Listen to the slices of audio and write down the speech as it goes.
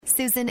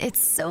Susan, it's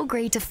so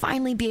great to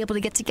finally be able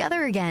to get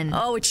together again.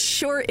 Oh, it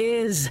sure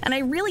is. And I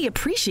really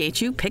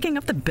appreciate you picking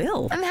up the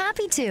bill. I'm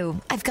happy to.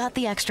 I've got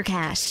the extra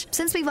cash.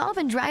 Since we've all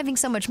been driving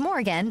so much more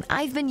again,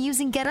 I've been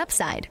using Get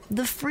Upside,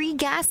 the free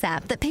gas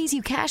app that pays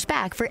you cash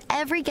back for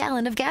every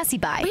gallon of gas you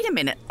buy. Wait a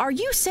minute. Are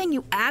you saying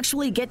you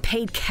actually get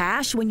paid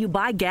cash when you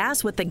buy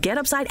gas with the Get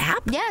Upside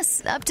app?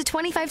 Yes, up to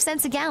 25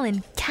 cents a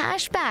gallon.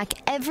 Cash back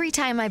every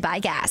time I buy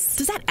gas.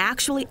 Does that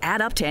actually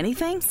add up to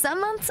anything?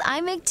 Some months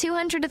I make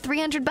 $200 to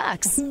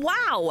 $300.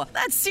 Wow,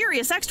 that's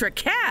serious extra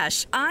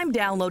cash. I'm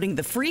downloading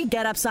the free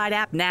Get Upside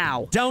app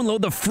now.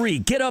 Download the free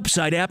Get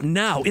Upside app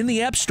now in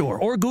the App Store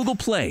or Google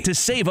Play to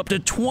save up to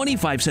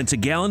 25 cents a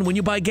gallon when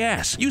you buy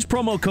gas. Use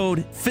promo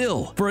code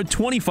PHIL for a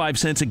 25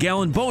 cents a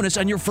gallon bonus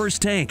on your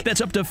first tank.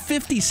 That's up to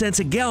 50 cents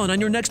a gallon on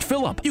your next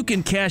fill-up. You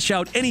can cash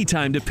out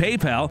anytime to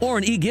PayPal or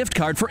an e-gift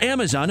card for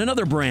Amazon and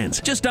other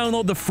brands. Just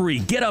download the free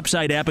Get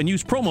Upside app and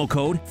use promo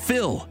code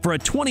PHIL for a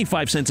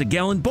 25 cents a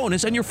gallon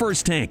bonus on your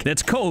first tank.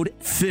 That's code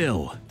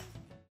PHIL.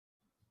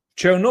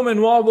 C'è un nome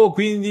nuovo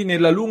quindi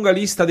nella lunga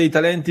lista dei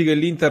talenti che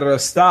l'Inter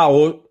sta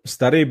o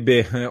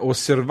starebbe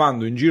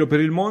osservando in giro per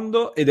il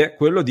mondo, ed è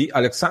quello di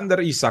Alexander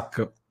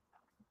Isak.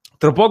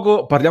 Tra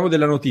poco parliamo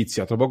della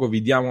notizia, tra poco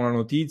vi diamo una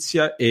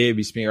notizia e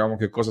vi spieghiamo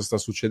che cosa sta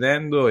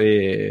succedendo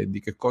e di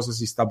che cosa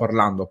si sta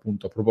parlando,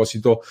 appunto, a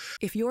proposito.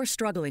 If you're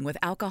struggling with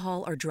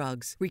alcohol or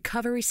drugs,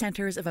 Recovery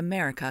Centers of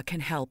America can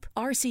help.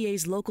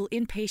 RCA's local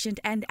inpatient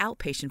and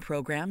outpatient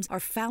programs are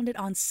founded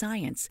on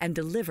science and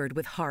delivered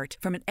with heart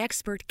from an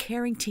expert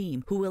caring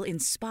team who will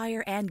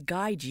inspire and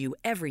guide you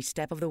every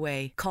step of the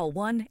way. Call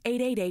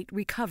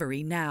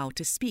 1-888-RECOVERY now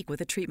to speak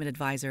with a treatment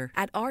advisor.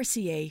 At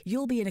RCA,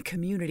 you'll be in a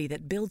community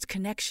that builds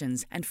connections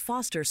and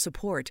foster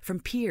support from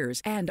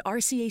peers and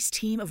RCA's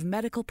team of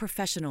medical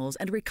professionals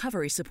and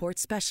recovery support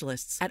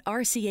specialists. At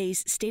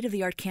RCA's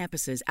state-of-the-art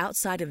campuses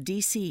outside of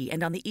D.C.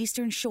 and on the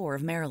Eastern Shore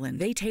of Maryland,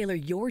 they tailor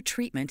your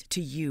treatment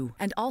to you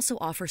and also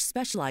offer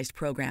specialized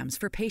programs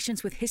for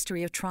patients with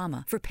history of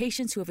trauma, for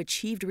patients who have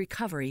achieved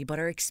recovery but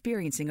are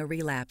experiencing a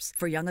relapse,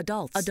 for young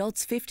adults,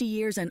 adults 50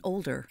 years and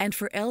older, and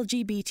for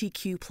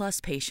LGBTQ plus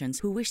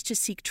patients who wish to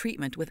seek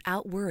treatment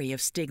without worry of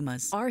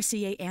stigmas.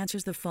 RCA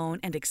answers the phone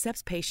and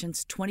accepts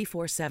patients 24/7.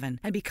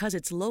 And because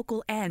it's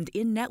local and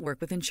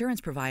in-network with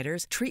insurance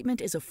providers, treatment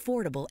is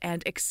affordable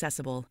and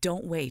accessible.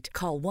 Don't wait.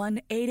 Call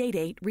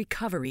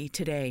 1-888-RECOVERY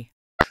today.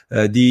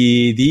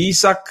 Di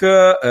Isak,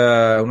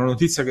 una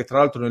notizia che tra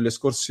l'altro nelle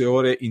scorse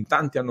ore in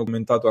tanti hanno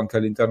commentato anche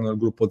all'interno del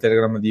gruppo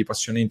Telegram di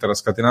Passione Inter, ha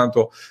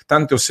scatenato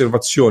tante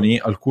osservazioni,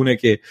 alcune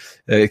che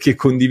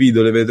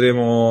condivido, le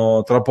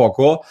vedremo tra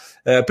poco.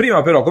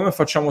 Prima però, come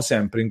facciamo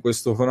sempre in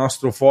questo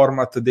nostro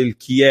format del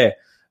chi è,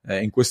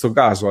 in questo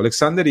caso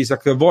Alexander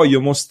Isak, voglio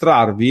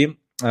mostrarvi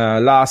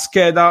la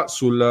scheda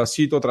sul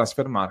sito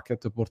Transfer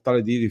Market,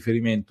 portale di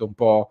riferimento un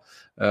po'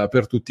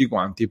 per tutti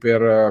quanti,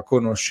 per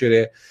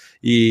conoscere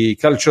i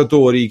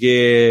calciatori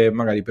che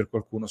magari per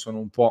qualcuno sono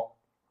un po'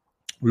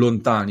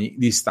 lontani,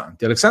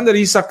 distanti. Alexander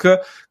Isak,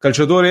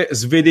 calciatore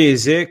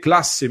svedese,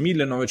 classe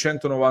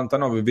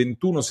 1999,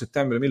 21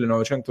 settembre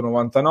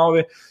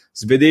 1999,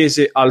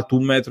 svedese, alto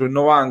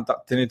 1,90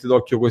 m. Tenete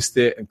d'occhio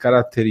queste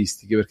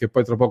caratteristiche perché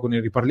poi tra poco ne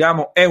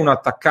riparliamo. È un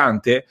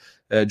attaccante,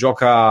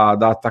 gioca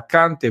da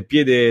attaccante,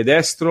 piede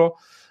destro,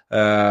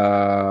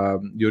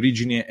 di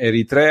origine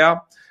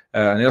eritrea.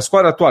 Nella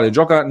squadra attuale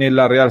gioca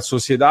nella Real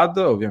Sociedad,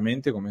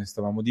 ovviamente, come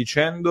stavamo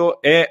dicendo,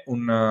 è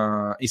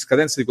in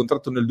scadenza di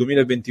contratto nel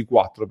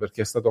 2024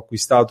 perché è stato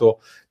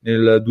acquistato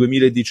nel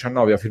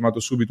 2019, ha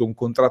firmato subito un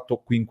contratto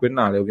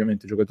quinquennale,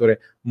 ovviamente giocatore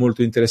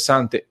molto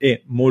interessante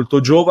e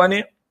molto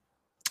giovane.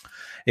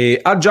 E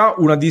ha già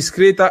una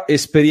discreta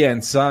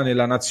esperienza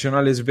nella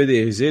nazionale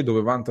svedese,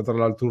 dove vanta tra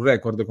l'altro un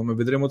record, come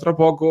vedremo tra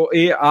poco,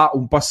 e ha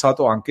un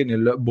passato anche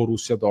nel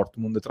Borussia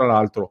Dortmund. Tra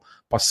l'altro,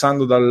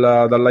 passando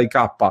dall'AIK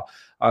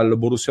al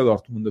Borussia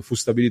Dortmund fu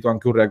stabilito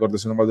anche un record,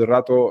 se non vado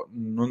errato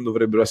non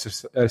dovrebbero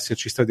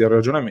esserci stati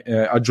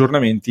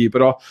aggiornamenti,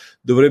 però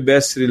dovrebbe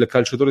essere il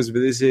calciatore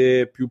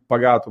svedese più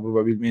pagato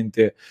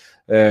probabilmente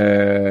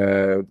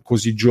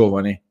così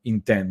giovane,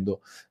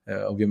 intendo.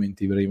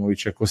 Ovviamente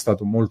Ibrahimovic è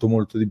costato molto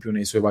molto di più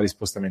nei suoi vari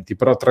spostamenti,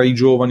 però tra i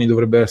giovani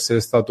dovrebbe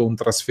essere stato un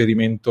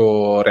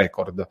trasferimento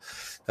record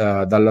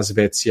dalla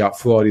Svezia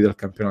fuori dal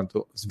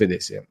campionato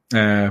svedese.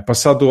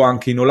 Passato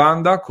anche in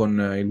Olanda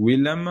con il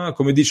Willem,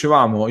 come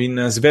dicevamo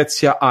in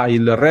Svezia ha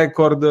il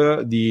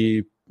record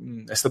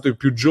è stato il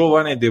più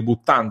giovane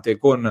debuttante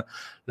con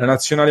la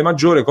nazionale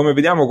maggiore. Come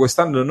vediamo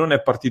quest'anno non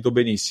è partito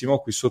benissimo,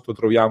 qui sotto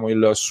troviamo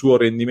il suo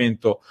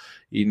rendimento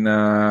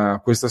in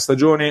questa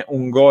stagione,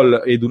 un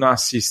gol ed un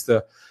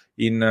assist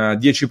in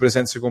 10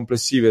 presenze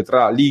complessive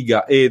tra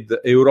Liga ed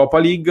Europa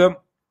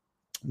League.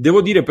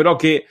 Devo dire però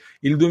che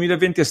il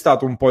 2020 è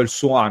stato un po' il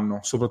suo anno,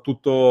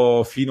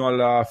 soprattutto fino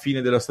alla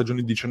fine della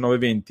stagione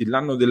 19-20,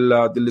 l'anno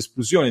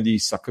dell'esplosione di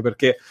Isak,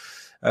 perché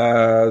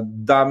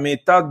Da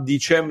metà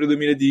dicembre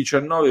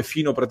 2019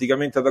 fino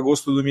praticamente ad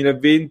agosto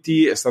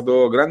 2020 è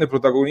stato grande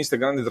protagonista e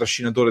grande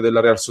trascinatore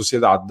della Real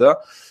Sociedad.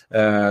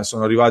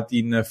 Sono arrivati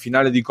in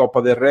finale di Coppa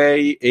del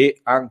Rey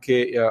e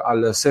anche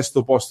al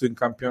sesto posto in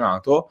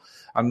campionato.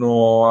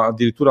 Hanno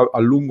addirittura a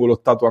lungo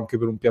lottato anche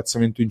per un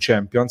piazzamento in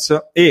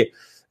Champions e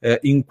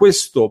in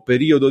questo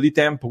periodo di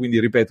tempo, quindi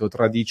ripeto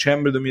tra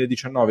dicembre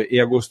 2019 e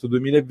agosto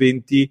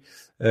 2020,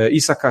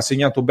 Isak ha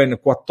segnato ben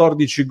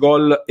 14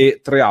 gol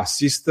e 3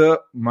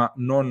 assist, ma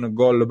non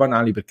gol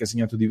banali, perché ha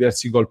segnato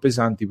diversi gol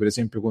pesanti, per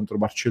esempio contro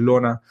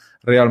Barcellona,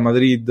 Real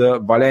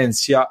Madrid,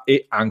 Valencia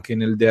e anche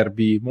nel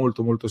derby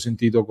molto molto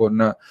sentito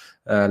con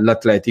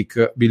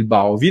l'Athletic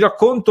Bilbao. Vi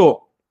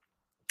racconto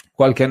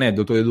qualche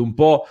aneddoto ed un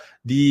po'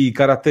 di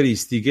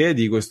caratteristiche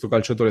di questo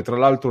calciatore. Tra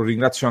l'altro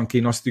ringrazio anche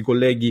i nostri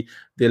colleghi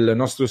del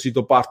nostro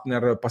sito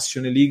partner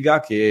Passione Liga,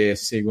 che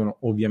seguono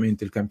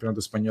ovviamente il campionato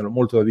spagnolo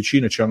molto da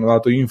vicino e ci hanno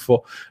dato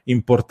info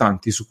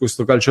importanti su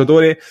questo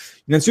calciatore.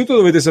 Innanzitutto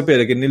dovete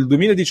sapere che nel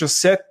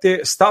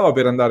 2017 stava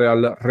per andare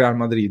al Real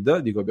Madrid,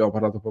 di cui abbiamo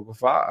parlato poco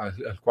fa,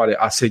 al quale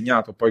ha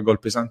segnato poi gol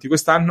pesanti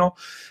quest'anno.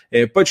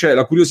 Poi c'è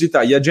la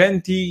curiosità: gli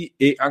agenti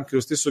e anche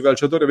lo stesso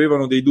calciatore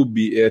avevano dei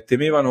dubbi,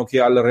 temevano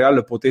che al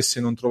Real potesse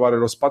non trovare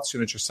lo spazio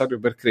necessario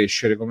per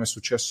crescere, come è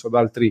successo ad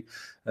altri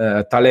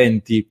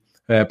talenti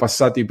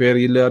passati per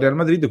il Real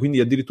Madrid, quindi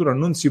addirittura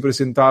non si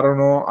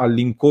presentarono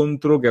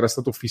all'incontro che era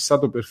stato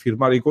fissato per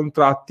firmare i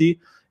contratti,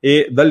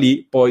 e da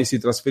lì poi si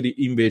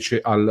trasferì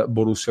invece al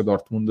Borussia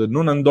Dortmund.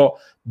 Non andò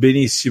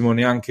benissimo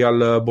neanche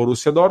al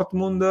Borussia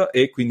Dortmund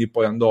e quindi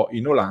poi andò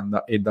in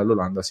Olanda e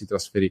dall'Olanda si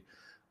trasferì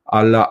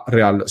alla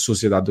Real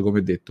Sociedad,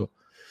 come detto.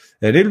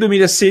 Nel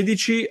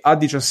 2016, a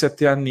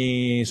 17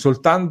 anni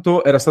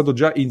soltanto, era stato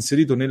già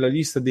inserito nella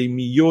lista dei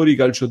migliori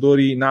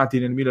calciatori nati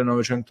nel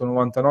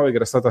 1999, che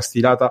era stata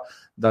stilata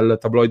dal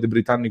tabloid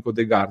britannico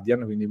The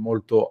Guardian, quindi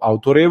molto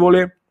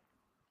autorevole.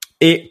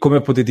 E come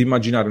potete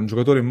immaginare, un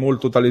giocatore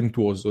molto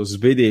talentuoso,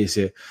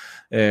 svedese,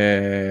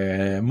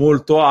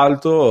 molto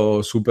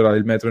alto, supera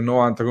il 1,90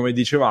 m come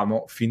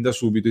dicevamo. Fin da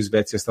subito in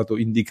Svezia è stato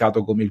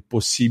indicato come il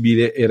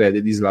possibile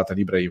erede di Zlatan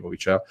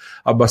Ibrahimovic.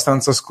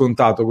 Abbastanza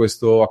scontato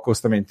questo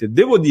accostamento.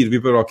 Devo dirvi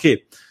però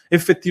che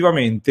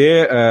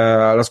effettivamente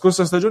la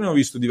scorsa stagione ho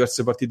visto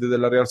diverse partite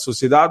della Real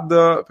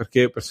Sociedad,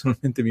 perché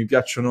personalmente mi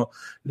piacciono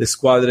le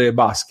squadre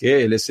basche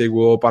e le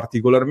seguo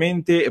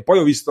particolarmente, e poi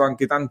ho visto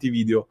anche tanti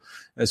video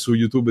su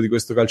YouTube di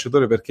questo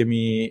calciatore perché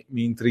mi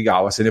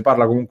intrigava. Se ne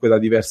parla comunque da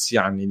diversi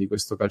anni di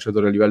questo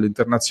calciatore a livello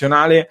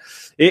internazionale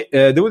e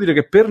devo dire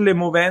che per le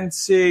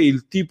movenze,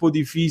 il tipo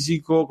di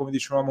fisico, come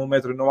dicevamo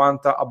 1,90 m,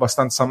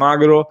 abbastanza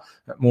magro,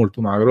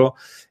 molto magro,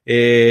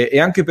 e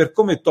anche per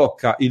come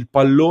tocca il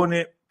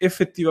pallone.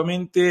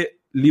 Effettivamente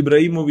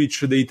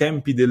l'Ibrahimovic dei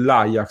tempi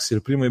dell'Ajax,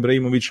 il primo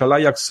Ibrahimovic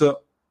all'Ajax,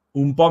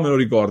 un po' me lo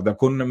ricorda,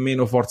 con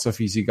meno forza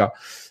fisica.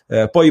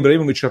 Poi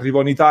Ibrahimovic arrivò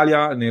in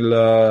Italia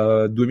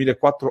nel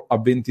 2004 a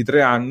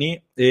 23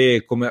 anni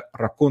e, come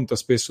racconta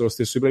spesso lo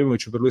stesso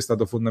Ibrahimovic, per lui è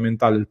stato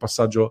fondamentale il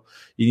passaggio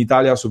in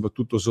Italia,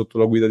 soprattutto sotto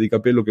la guida di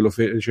Capello, che lo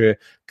fece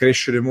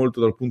crescere molto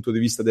dal punto di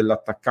vista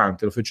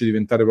dell'attaccante, lo fece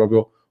diventare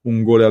proprio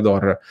un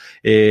goleador.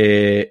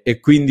 E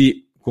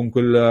quindi con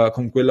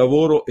quel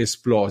lavoro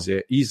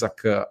esplose.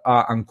 Isak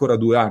ha ancora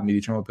 2 anni,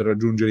 diciamo, per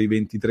raggiungere i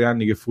 23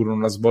 anni che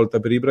furono la svolta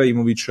per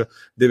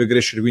Ibrahimovic. Deve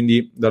crescere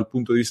quindi dal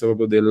punto di vista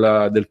proprio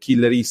del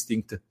killer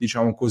instinct,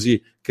 diciamo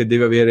così, che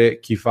deve avere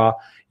chi fa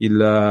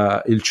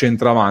il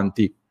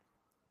centravanti.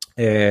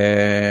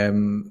 Per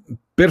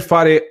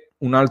fare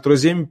un altro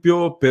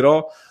esempio,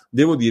 però,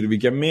 devo dirvi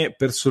che a me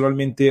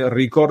personalmente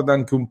ricorda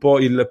anche un po'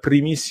 il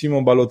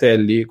primissimo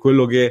Balotelli,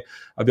 quello che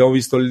abbiamo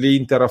visto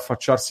l'Inter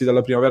affacciarsi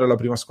dalla primavera alla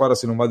prima squadra,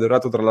 se non vado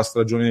errato, tra la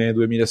stagione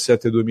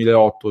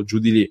 2007-2008, giù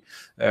di lì,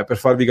 per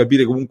farvi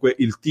capire comunque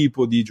il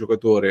tipo di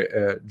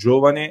giocatore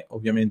giovane,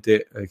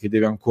 ovviamente che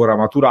deve ancora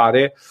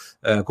maturare,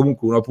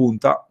 comunque una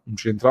punta, un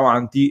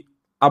centravanti,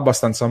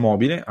 abbastanza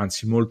mobile,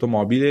 anzi molto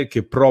mobile,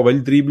 che prova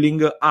il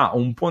dribbling, ha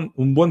un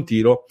buon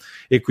tiro,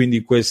 e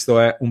quindi questo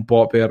è un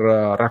po' per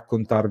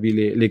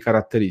raccontarvi le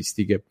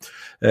caratteristiche.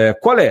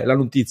 Qual è la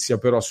notizia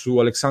però su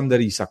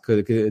Alexander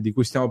Isak di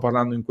cui stiamo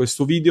parlando in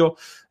questo video?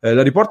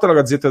 La riporta la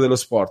Gazzetta dello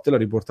Sport, l'ha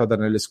riportata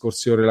nelle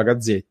scorse ore la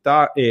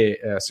Gazzetta, e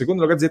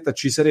secondo la Gazzetta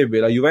ci sarebbe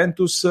la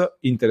Juventus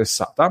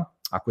interessata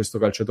a questo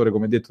calciatore,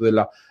 come detto,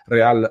 della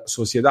Real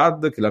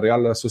Sociedad, che la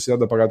Real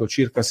Sociedad ha pagato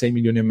circa 6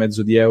 milioni e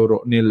mezzo di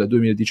euro nel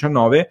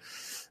 2019,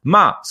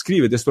 ma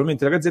scrive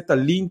testualmente la Gazzetta: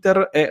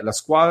 l'Inter è la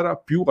squadra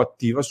più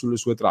attiva sulle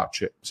sue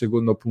tracce,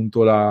 secondo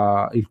appunto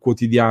il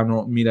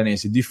quotidiano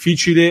milanese.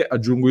 Difficile,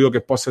 aggiungo io, che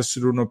possa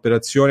essere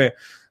un'operazione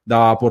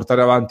da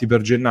portare avanti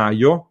per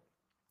gennaio,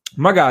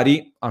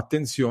 magari,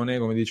 attenzione,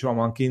 come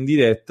dicevamo anche in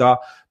diretta,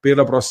 per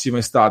la prossima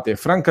estate.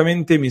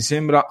 Francamente mi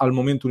sembra al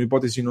momento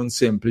un'ipotesi non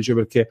semplice,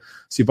 perché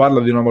si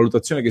parla di una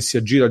valutazione che si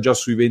aggira già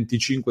sui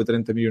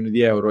 25-30 milioni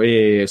di euro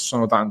e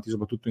sono tanti,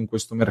 soprattutto in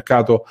questo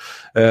mercato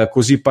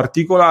così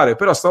particolare.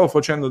 Però stavo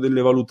facendo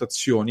delle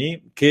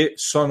valutazioni che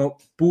sono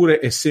pure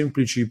e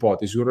semplici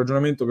ipotesi, un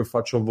ragionamento che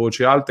faccio a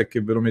voce alta e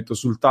che ve lo metto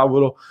sul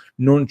tavolo.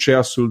 Non c'è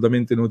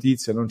assolutamente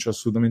notizia, non c'è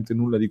assolutamente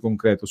nulla di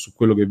concreto su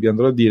quello che vi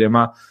andrò a dire,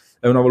 ma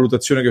è una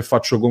valutazione che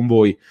faccio con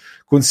voi,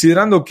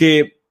 considerando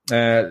che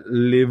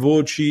le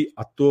voci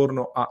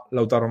attorno a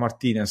Lautaro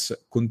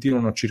Martinez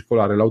continuano a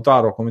circolare.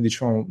 Lautaro, come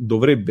dicevamo,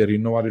 dovrebbe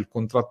rinnovare il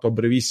contratto a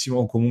brevissimo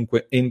o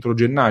comunque entro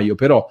gennaio,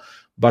 però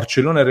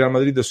Barcellona e Real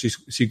Madrid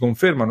si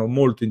confermano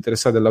molto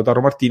interessati a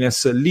Lautaro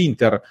Martinez.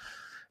 L'Inter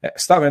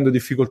sta avendo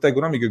difficoltà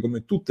economiche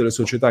come tutte le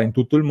società in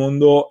tutto il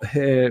mondo,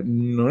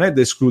 non è da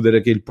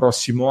escludere che il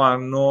prossimo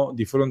anno,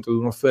 di fronte ad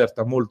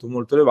un'offerta molto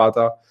molto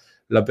elevata,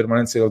 la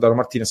permanenza di Lautaro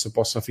Martinez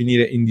possa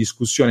finire in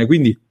discussione.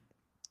 Quindi,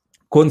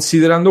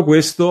 considerando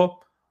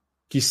questo,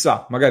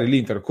 chissà, magari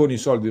l'Inter con i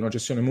soldi di una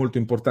cessione molto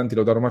importante di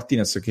Lautaro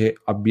Martinez, che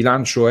a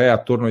bilancio è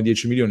attorno ai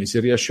 10 milioni,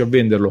 se riesci a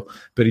venderlo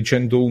per i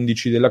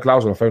 111 della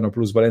clausola, fai una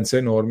plusvalenza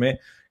enorme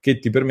che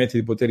ti permette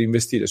di poter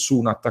investire su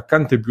un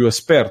attaccante più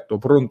esperto,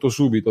 pronto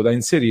subito da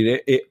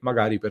inserire, e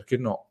magari, perché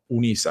no,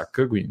 un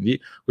Isak.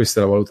 Quindi questa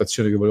è la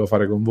valutazione che volevo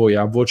fare con voi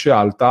a voce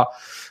alta,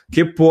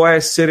 che può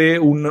essere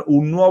un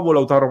nuovo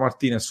Lautaro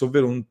Martinez,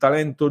 ovvero un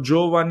talento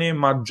giovane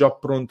ma già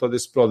pronto ad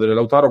esplodere.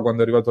 Lautaro,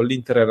 quando è arrivato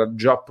all'Inter, era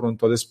già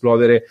pronto ad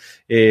esplodere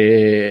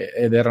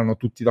ed erano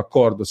tutti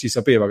d'accordo, si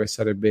sapeva che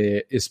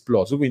sarebbe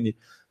esploso. Quindi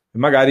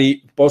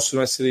magari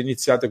possono essere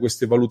iniziate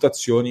queste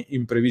valutazioni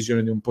in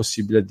previsione di un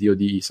possibile addio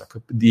di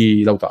Isak,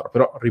 di Lautaro.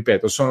 Però,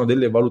 ripeto, sono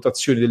delle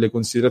valutazioni, delle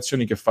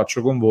considerazioni che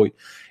faccio con voi,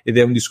 ed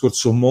è un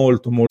discorso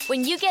molto molto...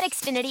 When you get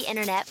Xfinity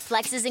Internet,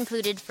 Flex is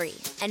included free,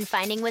 and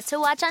finding what to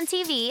watch on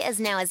TV is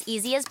now as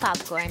easy as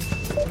popcorn.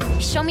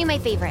 Show me my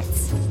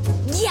favorites.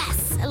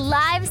 Yes,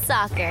 live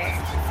soccer.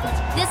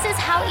 This is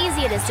how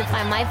easy it is to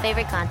find my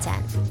favorite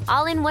content,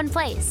 all in one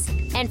place.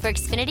 And for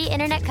Xfinity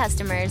Internet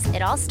customers,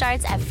 it all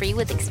starts at free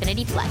with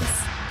Xfinity Flex.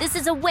 This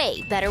is a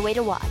way better way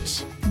to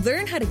watch.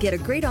 Learn how to get a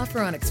great offer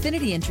on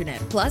Xfinity Internet.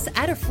 Plus,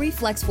 add a free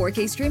Flex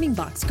 4K streaming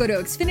box. Go to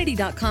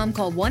Xfinity.com,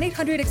 call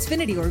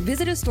 1-800-XFINITY, or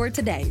visit a store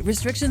today.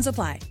 Restrictions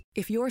apply.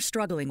 If you're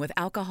struggling with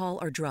alcohol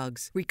or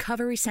drugs,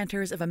 Recovery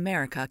Centers of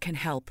America can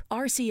help.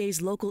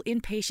 RCA's local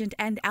inpatient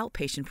and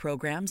outpatient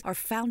programs are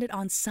founded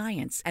on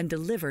science and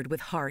delivered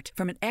with heart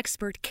from an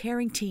expert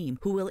caring team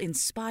who will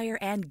inspire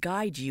and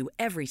guide you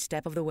every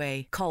step of the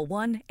way. Call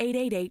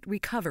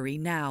 1-888-RECOVERY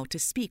now to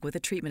speak with a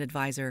treatment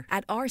advisor.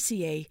 At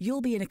RCA,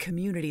 you'll be in a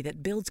community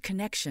that builds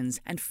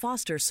connections and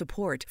fosters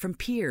support from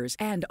peers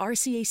and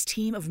RCA's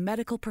team of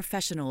medical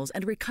professionals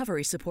and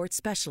recovery support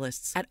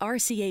specialists. At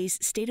RCA's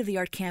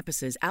state-of-the-art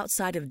campuses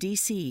outside of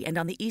D.C. and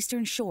on the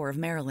eastern shore of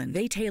Maryland,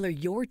 they tailor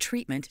your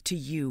treatment to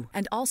you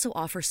and also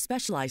offer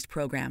specialized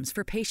programs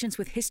for patients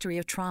with history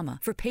of trauma,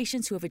 for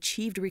patients who have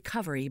achieved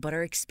recovery but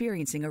are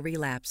experiencing a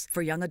relapse,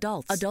 for young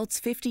adults, adults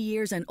 50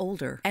 years and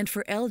older, and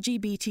for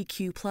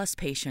LGBTQ plus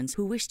patients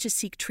who wish to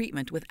seek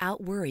treatment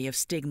without worry of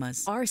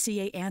stigmas.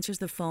 RCA answers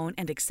the phone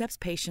and accepts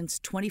patients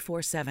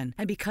 24/7.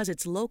 And because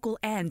it's local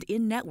and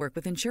in-network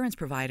with insurance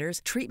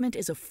providers, treatment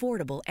is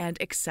affordable and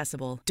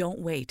accessible. Don't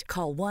wait.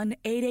 Call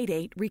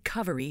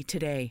 1-888-RECOVERY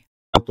today.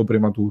 Molto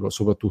prematuro,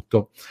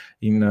 soprattutto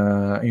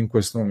in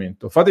questo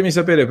momento. Fatemi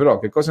sapere però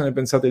che cosa ne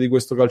pensate di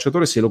questo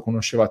calciatore, se lo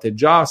conoscevate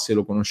già, se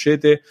lo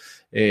conoscete,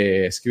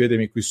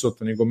 scrivetemi qui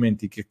sotto nei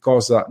commenti che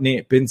cosa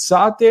ne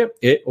pensate,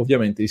 e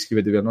ovviamente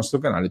iscrivetevi al nostro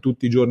canale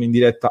tutti i giorni in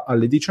diretta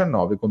alle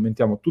 19,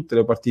 commentiamo tutte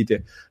le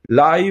partite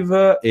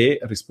live e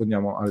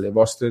rispondiamo alle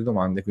vostre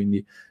domande,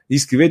 quindi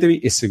iscrivetevi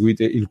e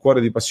seguite il Cuore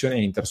di Passione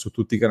Inter su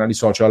tutti i canali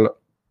social.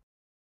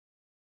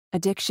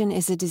 Addiction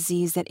is a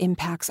disease that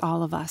impacts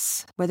all of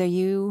us. Whether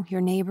you,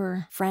 your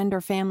neighbor, friend, or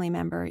family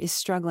member is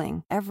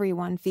struggling,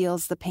 everyone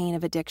feels the pain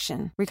of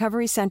addiction.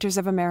 Recovery Centers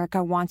of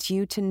America wants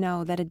you to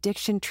know that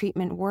addiction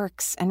treatment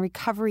works and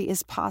recovery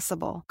is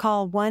possible.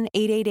 Call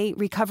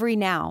 1-888-RECOVERY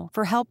now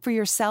for help for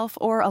yourself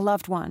or a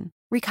loved one.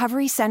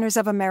 Recovery Centers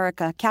of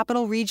America,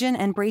 Capital Region,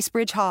 and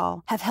Bracebridge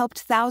Hall have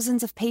helped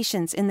thousands of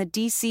patients in the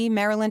D.C.,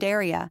 Maryland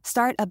area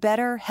start a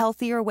better,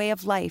 healthier way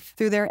of life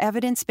through their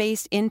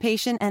evidence-based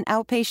inpatient and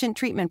outpatient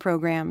treatment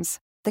programs.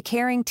 The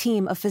caring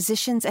team of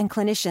physicians and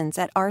clinicians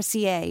at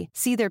RCA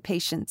see their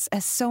patients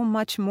as so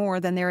much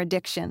more than their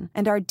addiction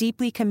and are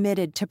deeply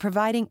committed to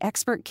providing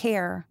expert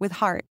care with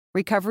heart.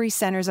 Recovery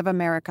Centers of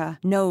America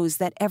knows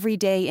that every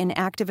day in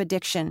active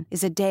addiction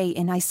is a day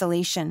in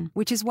isolation,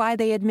 which is why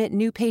they admit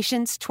new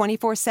patients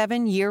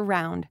 24/7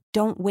 year-round.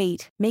 Don't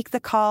wait. Make the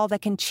call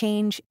that can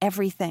change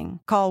everything.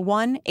 Call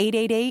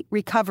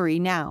 1-888-RECOVERY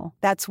now.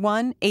 That's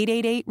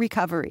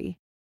 1-888-RECOVERY.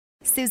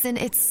 Susan,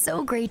 it's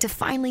so great to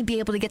finally be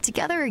able to get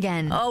together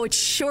again. Oh, it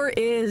sure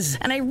is.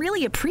 And I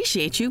really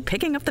appreciate you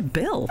picking up the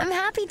bill. I'm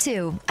happy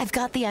to. I've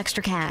got the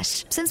extra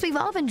cash. Since we've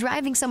all been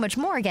driving so much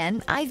more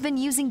again, I've been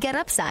using Get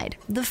Upside,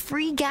 the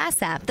free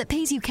gas app that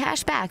pays you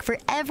cash back for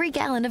every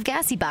gallon of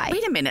gas you buy.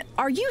 Wait a minute.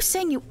 Are you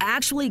saying you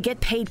actually get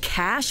paid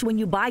cash when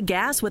you buy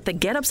gas with the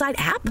Get Upside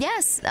app?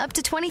 Yes, up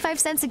to 25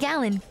 cents a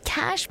gallon.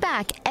 Cash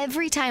back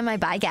every time I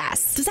buy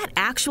gas. Does that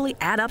actually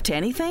add up to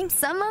anything?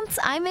 Some months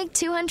I make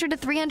 $200 to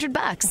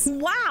 $300.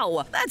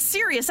 Wow, that's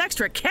serious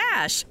extra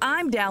cash.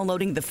 I'm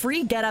downloading the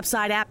free Get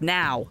Upside app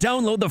now.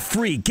 Download the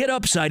free Get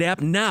Upside app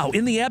now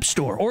in the App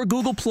Store or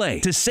Google Play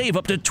to save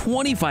up to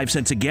 25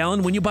 cents a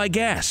gallon when you buy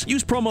gas.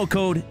 Use promo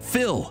code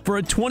PHIL for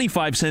a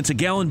 25 cents a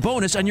gallon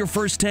bonus on your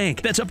first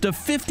tank. That's up to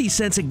 50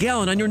 cents a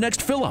gallon on your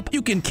next fill-up.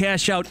 You can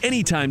cash out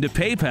anytime to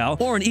PayPal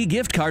or an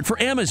e-gift card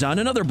for Amazon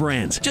and other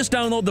brands. Just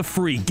download the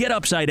free Get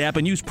Upside app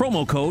and use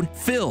promo code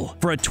PHIL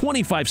for a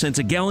 25 cents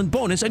a gallon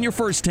bonus on your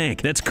first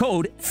tank. That's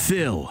code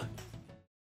PHIL.